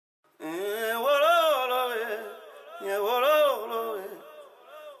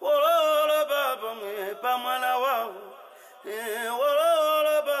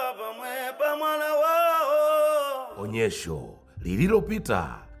onyesho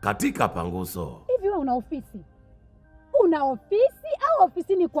lililopita katika Panguso. Hivi wewe una ofisi? Una ofisi au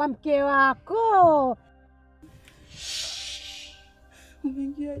ofisini kwa mke wako?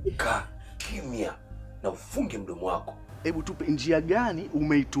 Umeingiaje? Kaa kimya na ufunge mdomo wako. Hebu tupe njia gani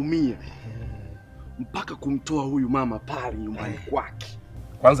umeitumia mpaka kumtoa huyu mama pale nyumbani kwake?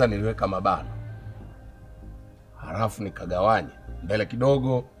 Kwanza niliweka mabano, halafu nikagawanya mbele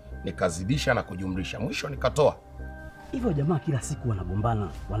kidogo, nikazidisha na kujumlisha, mwisho nikatoa. Hivyo jamaa kila siku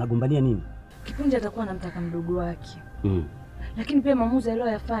wanagombania nini? Kipunja atakuwa anamtaka mdogo wake. Lakini pia maamuzi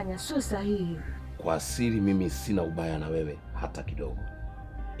aliyoyafanya sio sahihi. Kwa asili mimi sina ubaya na wewe hata kidogo.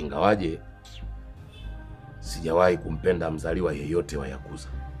 Ingawaje sijawahi kumpenda mzaliwa yeyote wa Yakuza.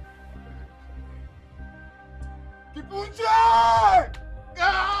 Kipunja!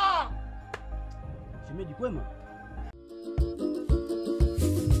 Shemeji kwema?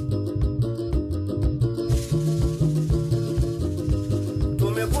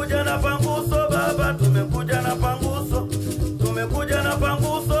 Tumekuja na Panguso baba, tumekuja na Panguso. Tumekuja na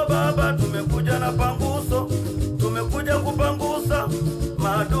Panguso baba, tumekuja na Panguso. Tumekuja kupangusa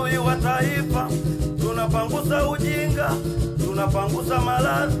maadui wa taifa. Tunapangusa ujinga, tunapangusa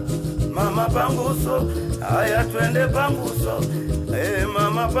maradhi. Mama Panguso, haya twende Panguso.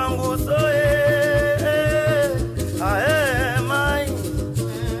 Mama Panguso, mai.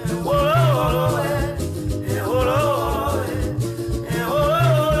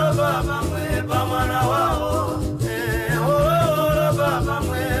 Baba mweba mwana wao. Baba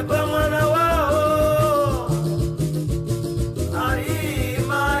mweba mwana wao. Ai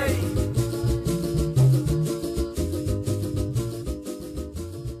mai.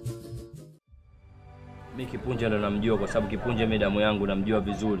 Mimi Kipunja ndo namjua kwa sababu Kipunja mimi damu yangu namjua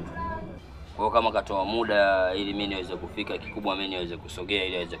vizuri. Kwa hiyo kama katoa muda ili mimi niweze kufika, kikubwa mimi niweze kusogea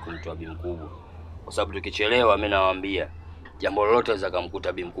ili aweze kumtoa bi mkubwa. Kwa sababu tukichelewa mimi nawaambia jambo lolote aweza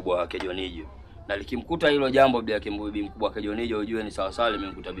kumkuta bi mkubwa wake Jonijo. Na likimkuta hilo jambo bila bi mkubwa wake Jonijo ujue ni sawa sawa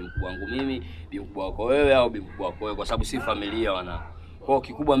nimemkuta bi mkubwa wangu mimi, bi mkubwa wako wewe au bi mkubwa wako wewe, kwa sababu si familia wana. Kwa hiyo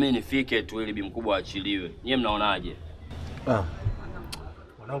kikubwa mimi nifike tu ili bi mkubwa aachiliwe. Nyie mnaonaje?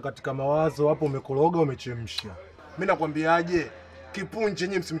 Mwanangu katika mawazo hapo umekoroga umechemsha. Mimi nakwambiaje? Kipunje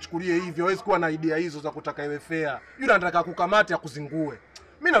nyinyi msimchukulie hivyo. Hawezi kuwa na idea hizo za kutaka iwe fair. Yule anataka kukamata akuzingue.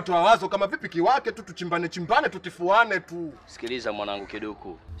 Mimi natoa wazo kama vipi kiwake tu tuchimbane tutifuane tu. Sikiliza mwanangu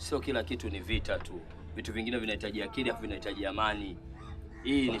Kiduku, sio kila kitu ni vita tu. Vitu vingine vinahitaji akili afu vinahitaji amani.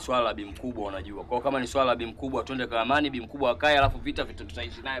 Hii ni swala la bi mkubwa unajua. Kwa kama ni swala la bi mkubwa twende kwa amani, bi mkubwa akae alafu vita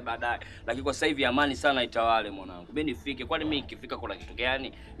tutaishi naye baadaye. Lakini kwa sasa hivi amani sana itawale mwanangu. Mimi nifike, kwani mimi nikifika kuna kitu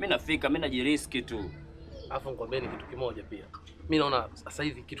gani? Mimi nafika, mimi najiriski tu. Alafu nikwambeni kitu kimoja pia. Mimi naona sasa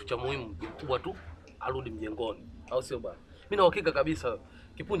hivi kitu cha muhimu bi mkubwa tu arudi mjengoni. Au sio bwana? Mimi na uhakika kabisa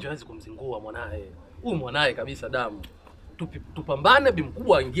Kipunja hawezi kumzingua mwanae. Huyu mwanae kabisa damu. Tupambane bi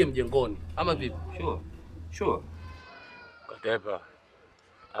mkubwa aingie mjengoni. Ama vipi? Sure. Katepa.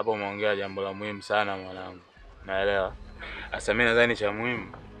 Hapo umeongea jambo la muhimu sana mwanangu. Naelewa. Sasa mimi nadhani cha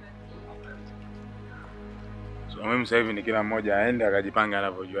muhimu. So muhimu sasa hivi ni kila mmoja aende akajipanga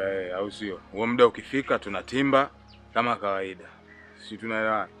anavyojua yeye, au sio? Huo muda ukifika tunatimba kama kawaida. Si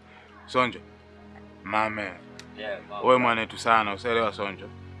tunaelewa? Sonjo. Mame. Wewe mwanetu sana, usielewa Sonjo.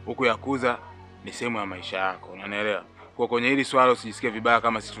 Huku Yakuza ni sehemu ya maisha yako, unanielewa? Kwa kwenye hili swala usijisikie vibaya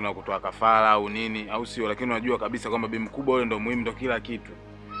kama sisi tunakutoa kafara au nini, au sio? Lakini unajua kabisa kwamba bi mkubwa yule ndo muhimu, ndo kila kitu.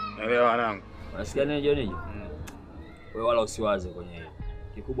 Unaelewa wanangu? Unasikia nini Jonijo? Wewe wala usiwaze kwenye hili.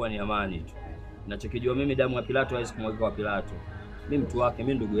 Kikubwa ni amani tu. Ninachokijua mimi damu ya Pilato haiwezi kumwaga kwa Pilato. Mimi mtu wake,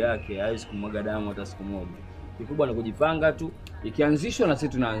 mimi ndugu yake, haiwezi kumwaga damu hata siku moja. Kikubwa ni kujipanga tu. Ikianzishwa na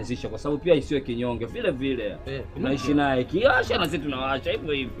sisi tunaanzisha kwa sababu pia isiwe kinyonge vile vile. Tunaishi naye kiasha na sisi tunawaacha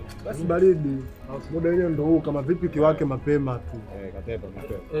hivyo hivyo. Basi baridi. Muda wenyewe ndio huu kama vipi kiwake mapema tu. Katepa.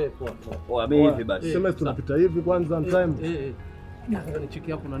 Poa hivi basi. Sema tunapita hivi kwanza on time. Ni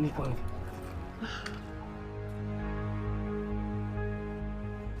cheki hapo nani kwanza.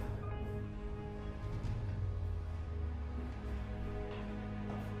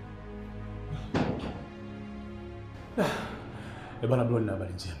 Bwana bro, nina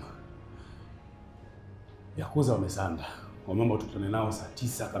habari njema. Yakuza wamesanda. Wameomba tukutane nao saa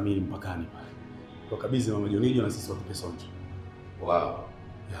 9 kamili mpakani pale. Kwa kabisa mama Jonijo na sisi watupe Sonjo. Wow.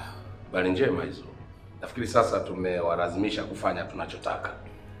 Habari njema hizo. Nafikiri sasa tumewalazimisha kufanya tunachotaka.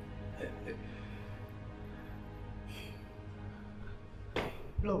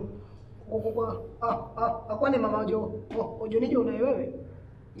 Bro. Kwani mama Jonijo unaye wewe?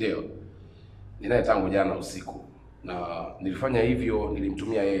 Ndio. Ninaye tangu jana usiku. Na nilifanya hivyo,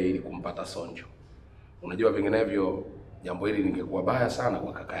 nilimtumia yeye ili kumpata Sonjo. Unajua vinginevyo jambo hili lingekuwa baya sana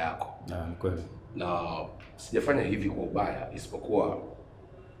kwa kaka yako. Ni kweli. na sijafanya hivi kwa ubaya, isipokuwa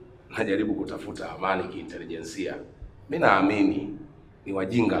najaribu kutafuta amani kiintelijensia. Mimi naamini ni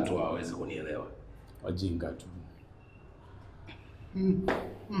wajinga tu hawawezi kunielewa. Wajinga tu.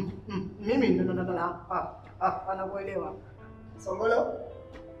 Mimi ndo anakuelewa. Songolo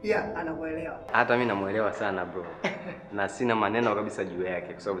pia anakuelewa. Hata mimi namuelewa sana bro. Na sina maneno kabisa juu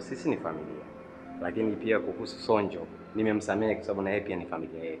yake kwa sababu sisi ni familia. Lakini pia kuhusu Sonjo, nimemsamehe kwa sababu na yeye pia ni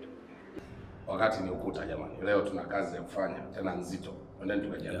familia yetu. Wakati ni ukuta jamani. Leo tuna kazi ya kufanya tena nzito. Twendeni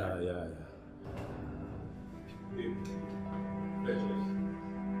tukajiandaa.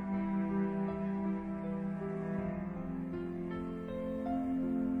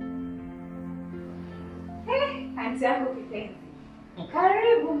 Anti yangu kipenzi.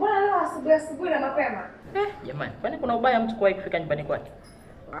 Karibu, mbona leo asubuhi na mapema? Jamani, kwani kuna ubaya mtu kuwahi kufika nyumbani kwake?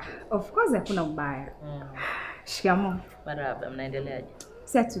 Of course hakuna ubaya. Shikamoo. Marhaba, mnaendeleaje?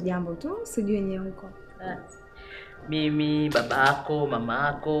 Sasa jambo tu, sijui nyewe huko. Mimi, babako,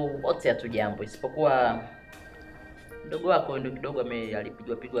 mamako, wote hatujambo isipokuwa mdogo wako ndio kidogo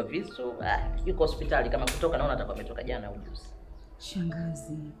alipigwa visu. Yuko hospitali kama kutoka, naona atakuwa ametoka jana au juzi.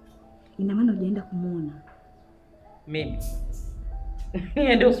 Shangazi. Ina maana hujaenda kumuona? Mimi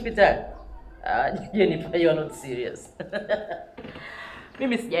niende hospitali? Jennifer, you are not serious.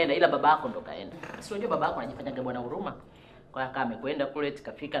 Mimi sijaenda, ila babako ndo kaenda. Si unajua babako anajifanya bwana huruma. Kwa hiyo amekwenda kule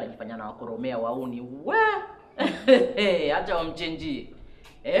tikafika anajifanya na wakoromea wauni. Acha wamchenjie.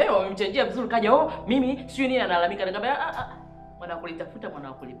 Wamemchenjia vizuri kaja, mimi sio nini analalamika, nikamwambia mwana kulitafuta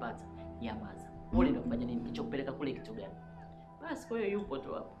mwana kulipata. Nyamaza. Ule ndo kufanya nini? Kichokupeleka kule kitu gani? Basi kwa hiyo yupo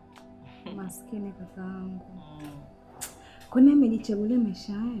tu hapo. Maskini kakaangu. Kwa nini amejichagulia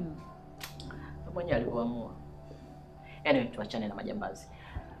maisha hayo? Mwenye alivyoamua. Yaani tuachane na majambazi.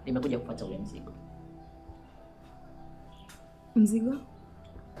 Nimekuja kufuata ule mzigo. Mzigo?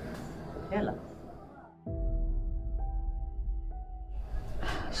 Hela.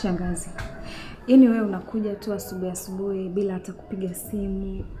 Shangazi. Yaani wewe unakuja tu asubuhi bila hata kupiga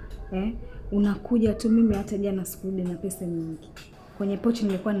simu. Unakuja tu, mimi hata jana sikurudi na pesa nyingi. Kwenye pochi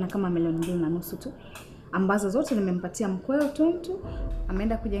nilikuwa nina kama 2.5 tu. Ambazo zote nimempatia mkweo tu.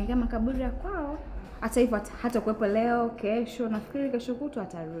 Ameenda kujengea makaburi ya kwao. Hata hivyo hata kuwepo leo, kesho, nafikiri kesho kutwa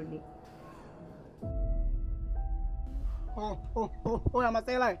atarudi. Oya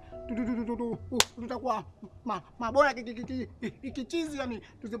masela, tutakuwa mabora kichizi, yani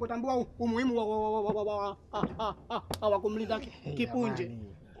tusipotambua umuhimu wa kumlinda kipunje.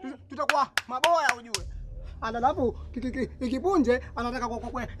 Tutakuwa mabora ujue. Alafu kipunje anataka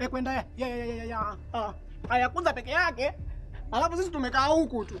kwenda ayakuza peke yake. Alafu sisi tumekaa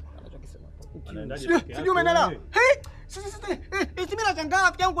huku tu. Sijui umeelewa? Mimi nachangaa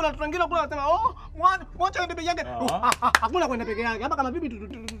rafiki yangu, kuna wengine kule wanasema mwacha aende peke yake. Hakuna kwenda peke yake. Hapa kama vipi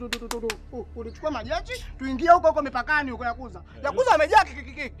ulichukua majaji tuingie huko mipakani huko Yakuza. Yakuza amejaa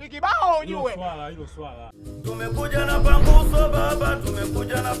kibao ujue. Hilo swala. Tumekuja na panguso baba,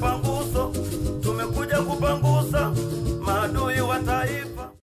 tumekuja na panguso. Tumekuja kupangusa maadui wa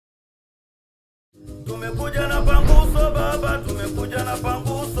taifa. Tumekuja na panguso baba, tumekuja na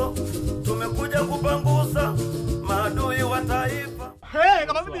panguso. Tumekuja kupangusa maadui wa taifa.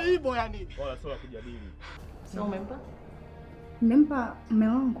 Kama vipi hivyo yani? Wala sio kujadili. Sio umempa? Nimempa mume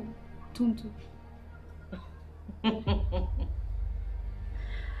wangu Tuntu.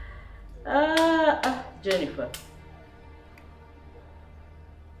 Jennifer.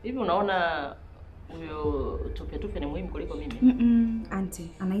 Hivi unaona huyo tupe ni muhimu kuliko mimi? Auntie,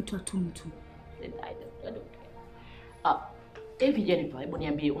 anaitwa Tuntu. I don't care. Hivi Jennifer, hebu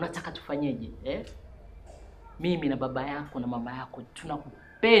niambie unataka tufanyeje? Mimi na baba yako na mama yako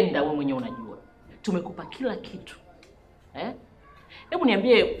tunakupenda, wewe mwenyewe unajua. Tumekupa kila kitu. Hebu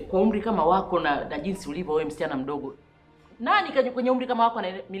niambie kwa umri kama wako na jinsi ulivyo wewe msichana mdogo. Nani kwenye umri kama wako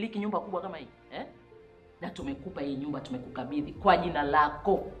anamiliki nyumba kubwa kama hii? Na tumekupa hii nyumba, tumekukabidhi kwa jina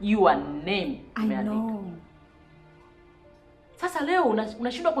lako, your name tumeandika. Sasa leo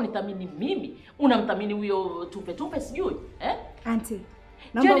unashindwa kunithamini mimi, unamthamini huyo tupe sijui, Auntie,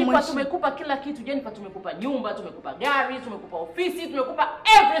 Jennifer, tumekupa kila kitu. Jennifer, tumekupa nyumba, tumekupa gari, tumekupa ofisi, tumekupa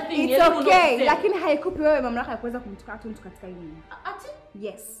everything. It's okay, lakini haikupi wewe mamlaka ya kuweza kumtuka Tuntu katika hii nyumba. Ati?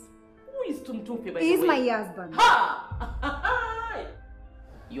 Yes. Who is Tuntu by the way? He is my husband.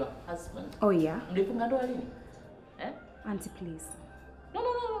 Your husband? Oh yeah. Mlifunga ndoa lini? Auntie, please. No.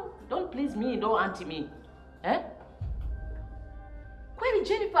 Don't please me, don't auntie me. Kweli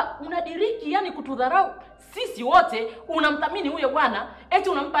Jennifer, unadiriki yani kutudharau sisi wote, unamthamini huyo bwana, eti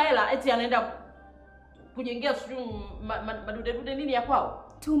unampa hela, eti anaenda kujengea madude nini ya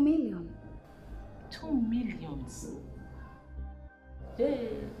kwao? 2 million. 2 millions.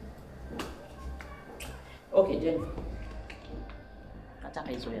 Okay, Jennifer.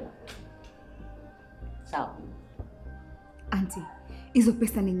 Nataka hizo hela. Sawa. Auntie, hizo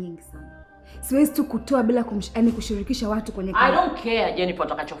pesa ni nyingi sana. Siwezi tu kutoa bila kushirikisha watu kwenye I don't care Jennifer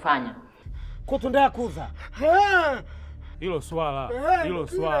utakachofanya. Kutundea kuza. Hilo swala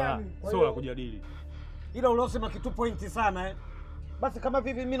sio la kujadili. Ila uliosema kitu pointi sana Basi kama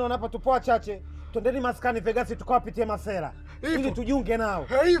vivi mimi naona hapa tupoa chache. Twendeni maskani Vegas tukawapitie masera. Ili tujiunge nao.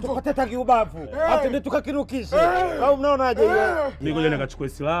 Tupate tagi ubavu. Atende tukakirukishe. Au mnaonaje hiyo? Mimi ngoja nikachukue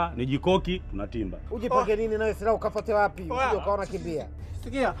silaha, nijikoki, tunatimba. Ujipange nini nawe silaha ukafuate wapi? Usije ukaona kimbia.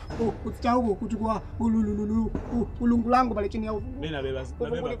 Sikia, usicha huko kuchukua ulungu langu pale chini ya ufungu. Mimi nabeba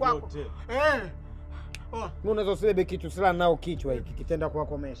yote. Mimi unaweza usibebe kitu silaha nao kichwa hiki kitenda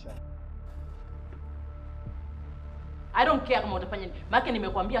kuwakomesha. I don't care kama utafanya nini. Maana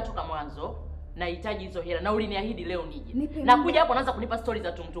nimekwambia toka mwanzo nahitaji hizo hela na uliniahidi leo nije. Na kuja hapo anaanza kunipa stories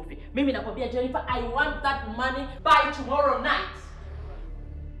za tumtufi. Mimi nakwambia Jennifer, I want that money by tomorrow night.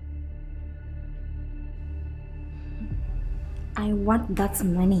 I want that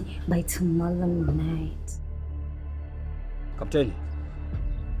money by tomorrow night. Kapteni,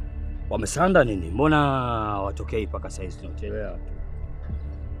 wamesanda nini? Mbona watokei paka saizi tunachelewa tu?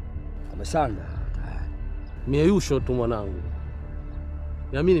 Wamesanda. Mieyusho tu mwanangu.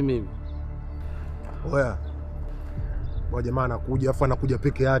 Niamini mimi. Oya. Wa jamaa anakuja afu anakuja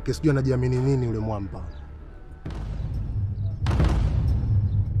peke yake, sijui anajiamini nini yule mwamba.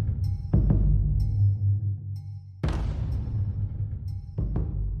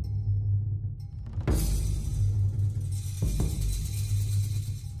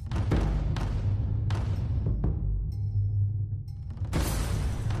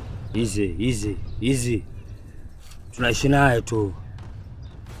 Easy. Tunaishi naye tu.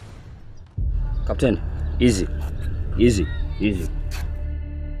 Kapteni, easy.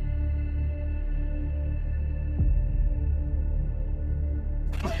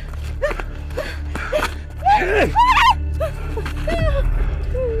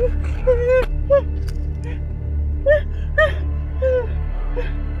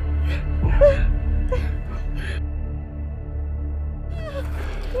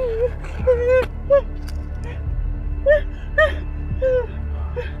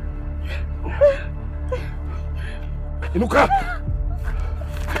 Inuka!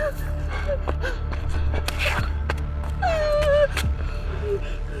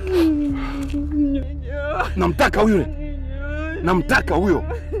 Namtaka huyo.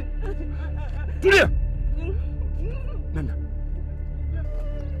 Tulia. Nenda.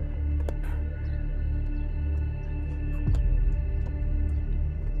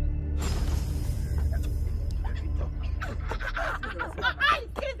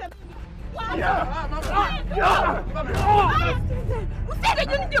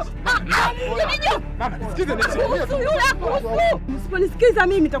 Usiponisikiza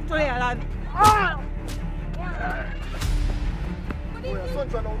mimi nitakutolea radhi.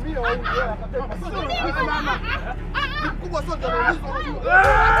 Sonjo anaumia wewe akatema. Mkubwa Sonjo anaumia.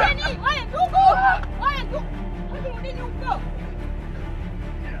 Wewe ndugu. Rudini huko.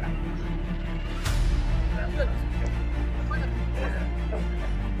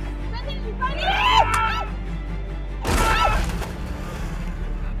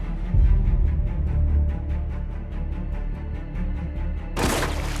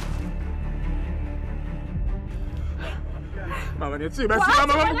 Mama niachi basi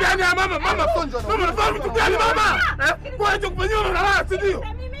mama gani mama Sonjo unafahamu kitu gani mama? Kwa hiyo kufanywa unalala si ndio?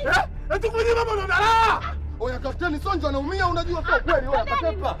 Kufanywa mama unalala. Oya kapteni Sonjo anaumia unajua sio kweli oya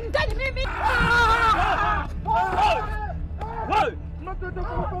katepa. Ndani mimi. Wewe mtoto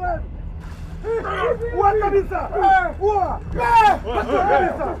kwa wewe. Uwa kabisa. Uwa.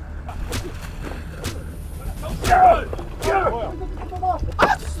 Kabisa.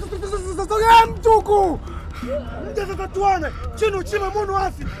 Sasa mtuku. Mjeza tatuane, chini chima munu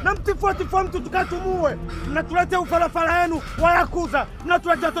asi, na mtifuati kwa mtu tukatumue. Mnatuletea ufarafara yenu, wayakuza,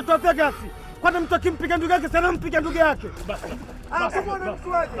 mnatuletea toto wa Vegas. Kwani mtu akimpiga ndugu yake, sana mpiga ndugu yake. Basi. Mbona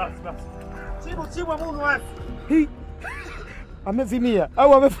mtu wake? Chima munu asi. Hii. Amezimia,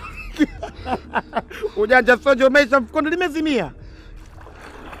 au amefariki. Ujanja Sonjo umeisha mfukono limezimia.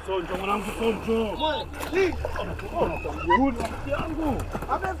 Sonjo mwanangu Sonjo. Hii.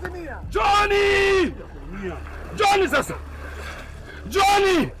 Amezimia. Johnny sasa.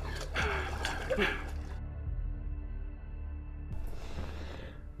 Johnny.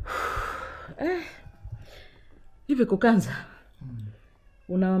 Hivi Kukanza.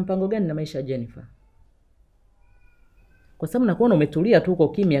 Una mpango gani na maisha ya Jennifer? Kwa sababu nakuona umetulia tu uko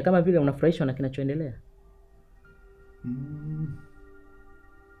kimya kama vile unafurahishwa na kinachoendelea.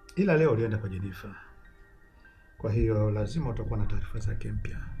 Ila leo ulienda kwa Jennifer. Kwa hiyo lazima utakuwa na taarifa zake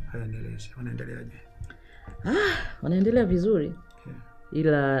mpya. Haya, nieleze, wanaendeleaje? Wanaendelea vizuri.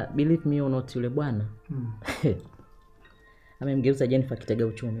 Ila believe me or not, yule bwana amemgeuza Jennifer kitega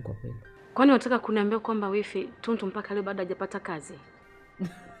uchumi kwa kweli. Kwani unataka kuniambia kwamba wifi Tuntu mpaka leo bado hajapata kazi?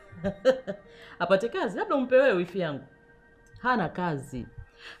 Apate kazi? Labda umpe wewe wifi yangu. Hana kazi.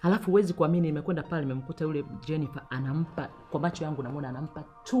 Halafu huwezi kuamini, nimekwenda pale nimemkuta yule Jennifer anampa, kwa macho yangu namuona anampa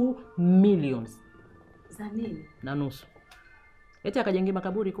 2 million. Za nini? Na nusu. Eti akajengea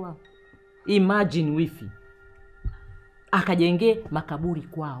makaburi kwao. Imagine wifi. Akajengea makaburi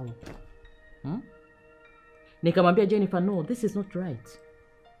kwao. Nikamwambia Jennifer, no, this is not right.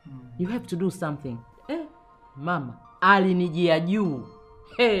 You have to do something. Mama alinijia juu.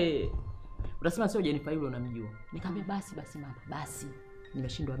 Unasema sio Jennifer yule unamjua. Nikamwambia basi mama, basi.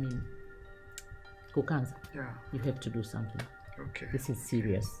 Nimeshindwa mimi. Kukanza. Yeah. You have to do something. Okay. This is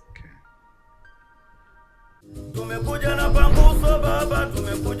serious. Okay. Tumekuja na panguso baba,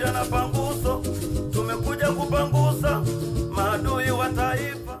 tumekuja na panguso. Tumekuja kupangusa maadui wa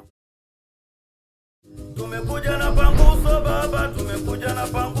taifa. Tumekuja na panguso baba, tumekuja na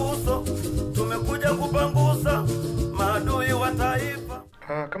panguso. Tumekuja kupangusa maadui wa taifa.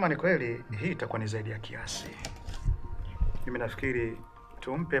 Kama ni kweli, hii itakuwa ni zaidi ya kiasi. Mimi nafikiri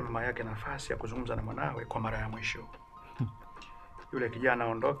tumpe mama yake nafasi ya kuzungumza na mwanawe kwa mara ya mwisho. Yule kijana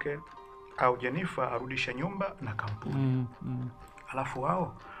aondoke au Jennifer arudishe nyumba na kampuni. Alafu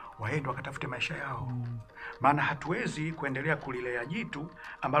wao waende wakatafute maisha yao. Maana hatuwezi kuendelea kulilea jitu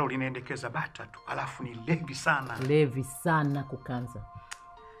ambalo linaendekeza bata tu. Alafu ni levi sana. Levi sana Kukanza.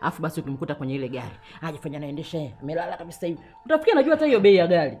 Alafu basi ukimkuta kwenye ile gari, ajifanya anaendesha yeye, amelala kabisa hivi. Utafikia najua hata hiyo bei ya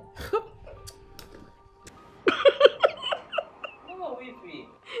gari.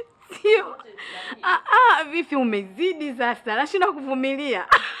 Sio. Vipi umezidi sasa? Nashinda kuvumilia.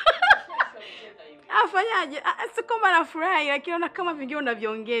 Afanyaje? Si kama nafurahi, lakini naona kama vingine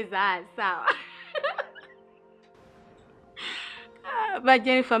unavyoongeza. Sawa. Ba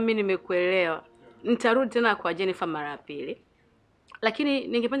Jennifer, mimi nimekuelewa. Nitarudi tena kwa Jennifer mara ya pili. Lakini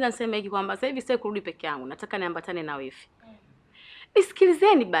ningependa niseme hiki kwamba sasa hivi sitaki kurudi peke yangu. Nataka niambatane na wifi.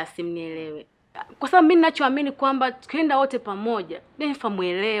 Nisikilizeni basi mnielewe. Kwa sababu mimi ninachoamini kwamba tukienda wote pamoja, Jennifer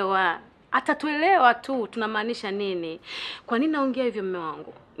muelewa. Atatuelewa tu tunamaanisha nini. Kwa nini naongea hivyo mume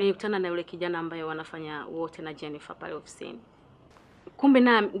wangu? Nilikutana na yule kijana ambaye wanafanya wote na Jennifer pale ofisini. Kumbe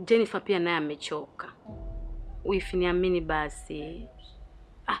na Jennifer pia naye amechoka. Wifi niamini basi.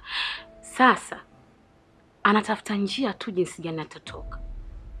 Sasa anatafuta njia tu jinsi gani atatoka.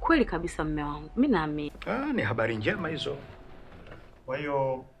 Kweli kabisa mume wangu. Mimi naamini. Ni habari njema hizo. Kwa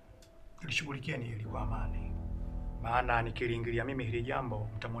hiyo tulishughulikieni hili kwa amani. Maana nikiliingilia mimi hili jambo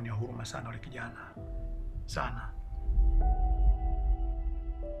mtamwonea huruma sana yule kijana. Sana.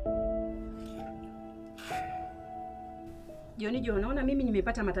 Jonijo, unaona mimi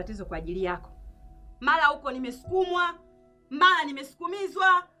nimepata matatizo kwa ajili yako. Mara huko nimesukumwa, mara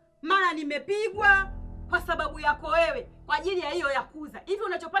nimesukumizwa, mara nimepigwa kwa sababu yako wewe, kwa ajili ya hiyo yakuza. Hivi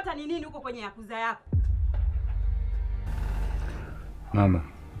unachopata ni nini huko kwenye yakuza yako? Mama,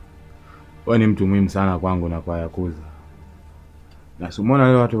 wewe ni mtu muhimu sana kwangu na kwa yakuza. Na simona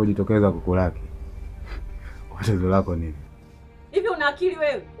leo watu wajitokeza kukulaki. Watezo lako nini? Hivi una akili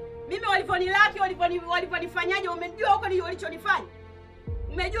wewe? Mimi walivyonilaki, walivyonifanyaje, umejua huko ni walichonifanya?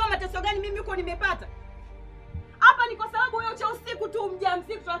 Umejua mateso gani mimi huko nimepata? Hapa ni kwa sababu wewe cha usiku tu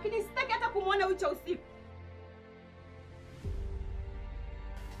mjamzito, lakini sitaki hata kumuona wewe cha usiku.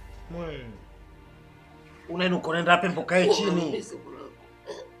 Unaenda unaenda hapo mpo kae chini.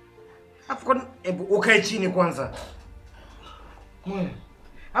 Afu hebu ukae chini kwanza.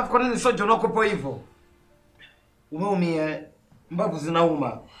 Afu kwa nini Sonjo unakopo hivyo? Umeumia, mbavu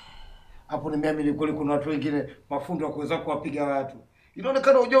zinauma. Hapo nimeamini kule kuna watu wengine mafundo wa kuweza kuwapiga watu.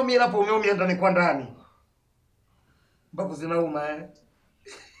 Inaonekana hujaumia hapo, umeumia ndani kwa ndani. Mbavu zinauma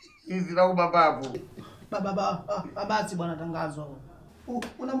Hizi zinauma mbavu. Basi bwana tangazo.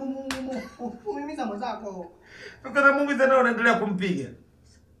 Unamimiza mwenzako. Sasa na Mungu tena unaendelea kumpiga.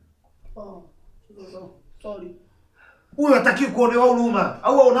 Sorry. Huyu hataki kuonewa huruma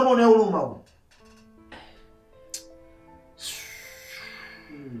au unamwonea huruma huyu?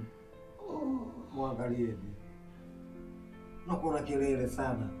 Mwangalie. Unakuwa kelele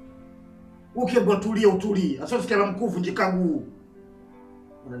sana. Ukiambiwa tulia utulie. Asosikia na mkufu njikagu.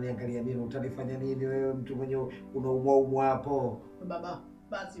 Unaniangalia mimi utanifanya nini wewe mtu mwenye unaumwa hapo?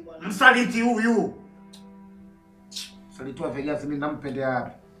 Basi bwana. Msaliti huyu. Msaliti wa Vegas mimi nampendea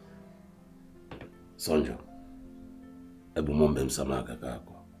wapi? Sonjo, hebu muombe msamaha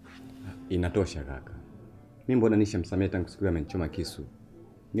kakako. Inatosha kaka. Mimi mbona nishamsamehe tangu siku ile amenichoma kisu.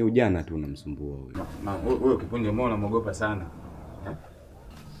 Ni ujana tu unamsumbua huyo. Mama, wewe Kipunje mbona unaogopa sana?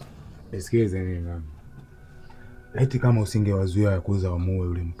 Nisikize mimi mama. Eti kama usingewazuia Yakuza wamuue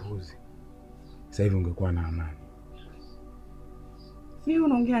yule mpuzi, sasa hivi ungekuwa na amani. Si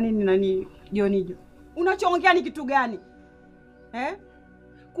unaongea nini nani Jonijo? Unachoongea ni kitu gani?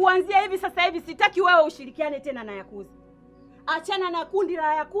 Kuanzia hivi sasa hivi sitaki wewe ushirikiane tena na Yakuza. Achana na kundi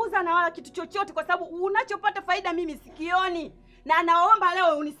la Yakuza na wala kitu chochote, kwa sababu unachopata faida mimi sikioni. Na naomba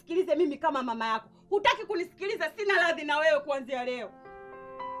leo unisikilize mimi kama mama yako. Hutaki kunisikiliza, sina radhi na wewe kuanzia leo.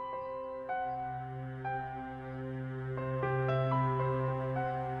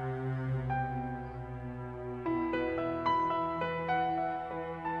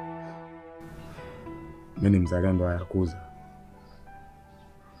 Mimi ni mzalendo wa Yakuza.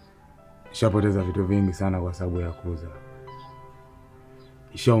 Nishapoteza vitu vingi sana kwa sababu ya Yakuza.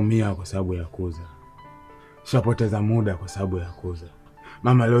 Nishaumia kwa sababu ya Yakuza. Nishapoteza muda kwa sababu ya Yakuza.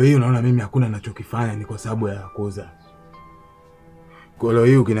 Mama, leo hii unaona mimi hakuna ninachokifanya ni kwa sababu ya Yakuza. Kwa leo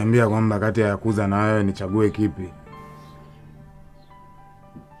hii ukiniambia kwamba kati ya Yakuza na wewe nichague kipi?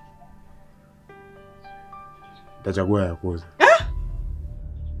 Nitachagua Yakuza.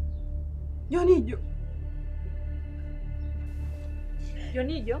 Jonijo.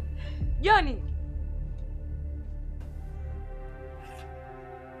 Jonijo? Joni.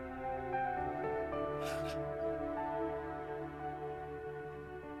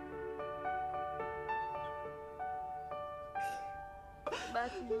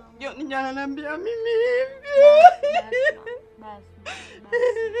 Joni jana ananiambia mimi hivi.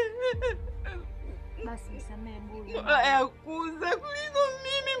 Basi msamehe bure. Yakuza kuliko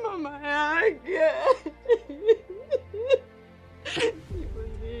mimi mama yake.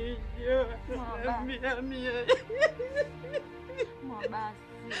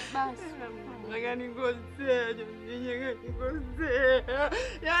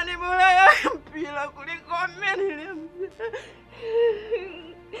 Yani bora ya mpira kuliko mimi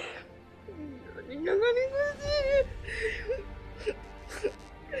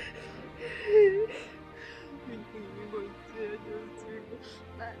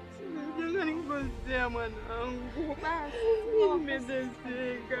Jangan nikosea mwanangu.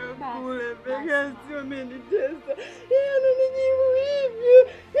 Nimeteseka kule Vegas, wamenitesa. Ananijibu hivyo.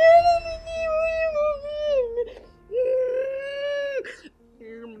 Ananijibu hivyo mimi.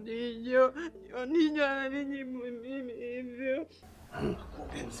 Ndiyo. Jonijo ananijibu mimi hivyo.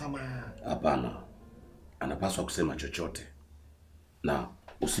 Hapana. Anapaswa kusema chochote. Na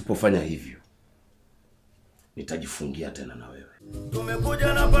usipofanya hivyo nitajifungia tena na wewe.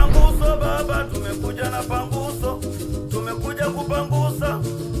 Tumekuja na panguso baba, tumekuja na panguso. Tumekuja kupangusa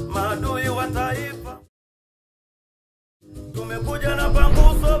maadui wa taifa. Tumekuja na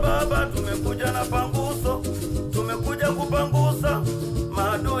panguso baba, tumekuja na panguso. Tumekuja kupangusa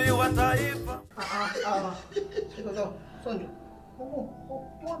maadui wa taifa. Sonjo.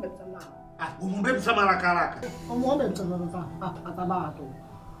 Muombe msamaha. Umuombe msamaha haraka. Muombe msamaha atabaa tu.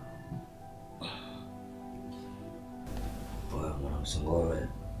 Wewe mwanangu Songole.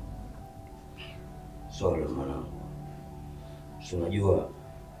 Sorry mwanangu. Si unajua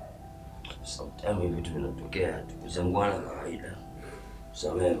sometimes hivi vitu vinatokea tukizanguana kawaida.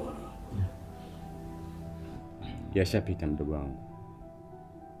 Samehe mwanangu. Yashapita mdogo wangu.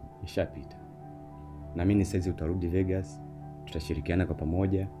 Yashapita. Na mimi sasa utarudi Vegas, tutashirikiana kwa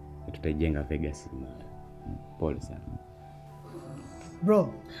pamoja na tutaijenga Vegas moja. Pole sana.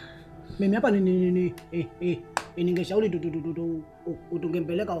 Bro, mimi hapa ningeshauri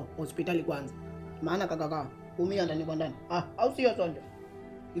tungempeleka hospitali kwanza. Maana kaka umia ndani kwa ndani. Au sio Sonjo?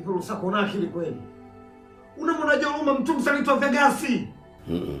 Hivyo usako una akili kweli? Unamwona Joma mtu msaliti wa Vegas?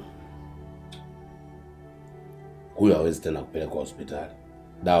 Huyo hawezi tena kupelekwa hospitali.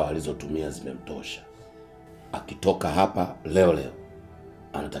 Dawa alizotumia zimemtosha. Akitoka hapa leo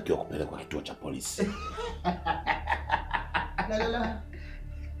anatakiwa kupelekwa kituo cha polisi. La.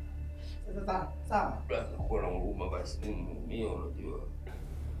 Sawa. Kuna huruma basi mimi unajua.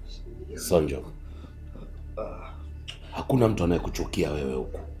 Sonjo. Hakuna mtu anayekuchukia wewe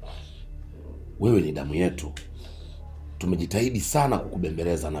huko. Wewe ni damu yetu. Tumejitahidi sana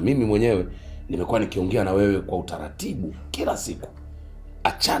kukubembeleza na mimi mwenyewe nimekuwa nikiongea na wewe kwa utaratibu kila siku.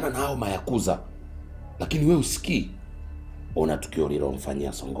 Achana na hao mayakuza. Lakini wewe usikii. Ona tukio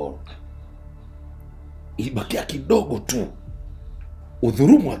lilomfanyia Songolo. Ilibakia kidogo tu.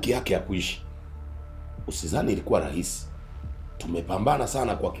 Udhurumu haki yake ya kuishi. Usizani ilikuwa rahisi. Tumepambana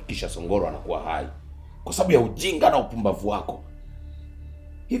sana kuhakikisha Songolo anakuwa hai. Kwa sababu ya ujinga na upumbavu wako.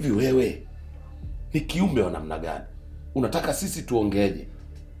 Hivi wewe ni kiumbe wa namna gani? Unataka sisi tuongeje?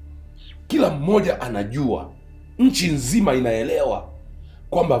 Kila mmoja anajua, nchi nzima inaelewa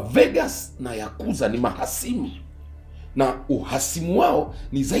kwamba Vegas na Yakuza ni mahasimu na uhasimu wao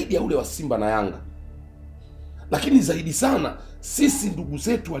ni zaidi ya ule wa Simba na Yanga. Lakini zaidi sana, sisi ndugu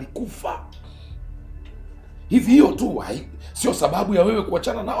zetu walikufa. Hivi hiyo tu sio sababu ya wewe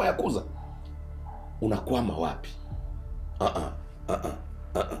kuachana nao Yakuza. Unakwama wapi?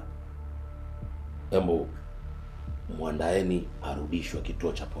 Embo, mwandaeni arudishwe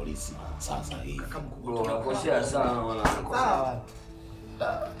kituo cha polisi sasa hivi. Unakosea sana mwanangu.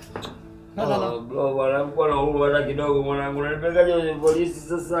 Bro, mwanangu na huruma hata kidogo mwanangu. Unanipelekaje kwenye polisi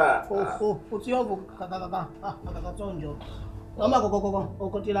sasa? Usiovu kaka Chonjo. Mama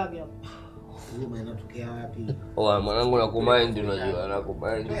kokoti lake hapo. Huruma inatokea wapi? Mwanangu nakumind, unajua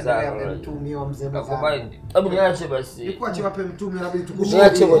nakumind sana. Mtumie wa mzee mzee. Nakumind. Hebu niache basi. Nikuache wape mtumie inabidi tukushie.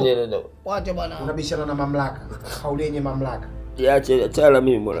 Niache kwenye neno. Wache bwana. Unabishana na mamlaka. Kauli yenye mamlaka. Niache achana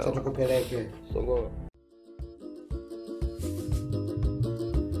mimi mwanangu. Sasa tukupeleke. Sogora.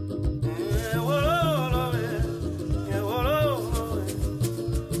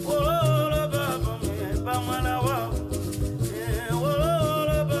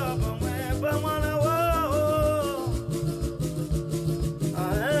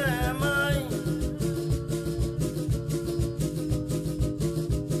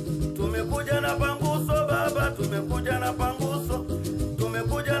 Tumekuja na panguso baba, tumekuja na panguso.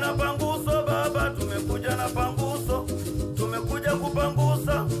 Tumekuja na panguso baba, tumekuja na panguso. Tumekuja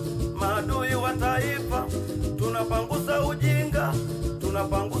kupangusa maadui wa taifa. Tunapangusa ujinga,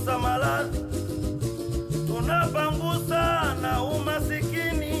 tunapangusa maradhi, tunapangusa na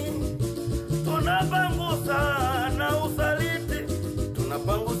umasikini, tunapangusa na usaliti,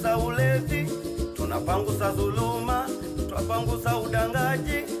 tunapangusa ulevi, tunapangusa dhuluma, tunapangusa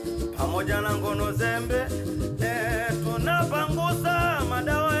udangaji pamoja na ngono zembe. Tunapangusa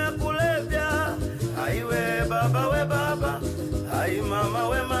madawa ya kulevya. Haiwe baba we baba, hai mama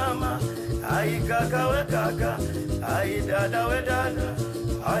we mama, hai kaka we kaka, hai dada we dada.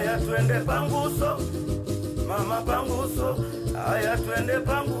 Haya twende panguso, mama panguso. Haya twende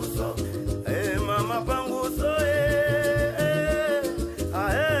panguso, mama panguso.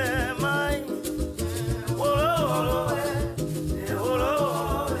 Mai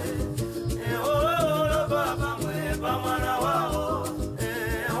baba mwe mwana wa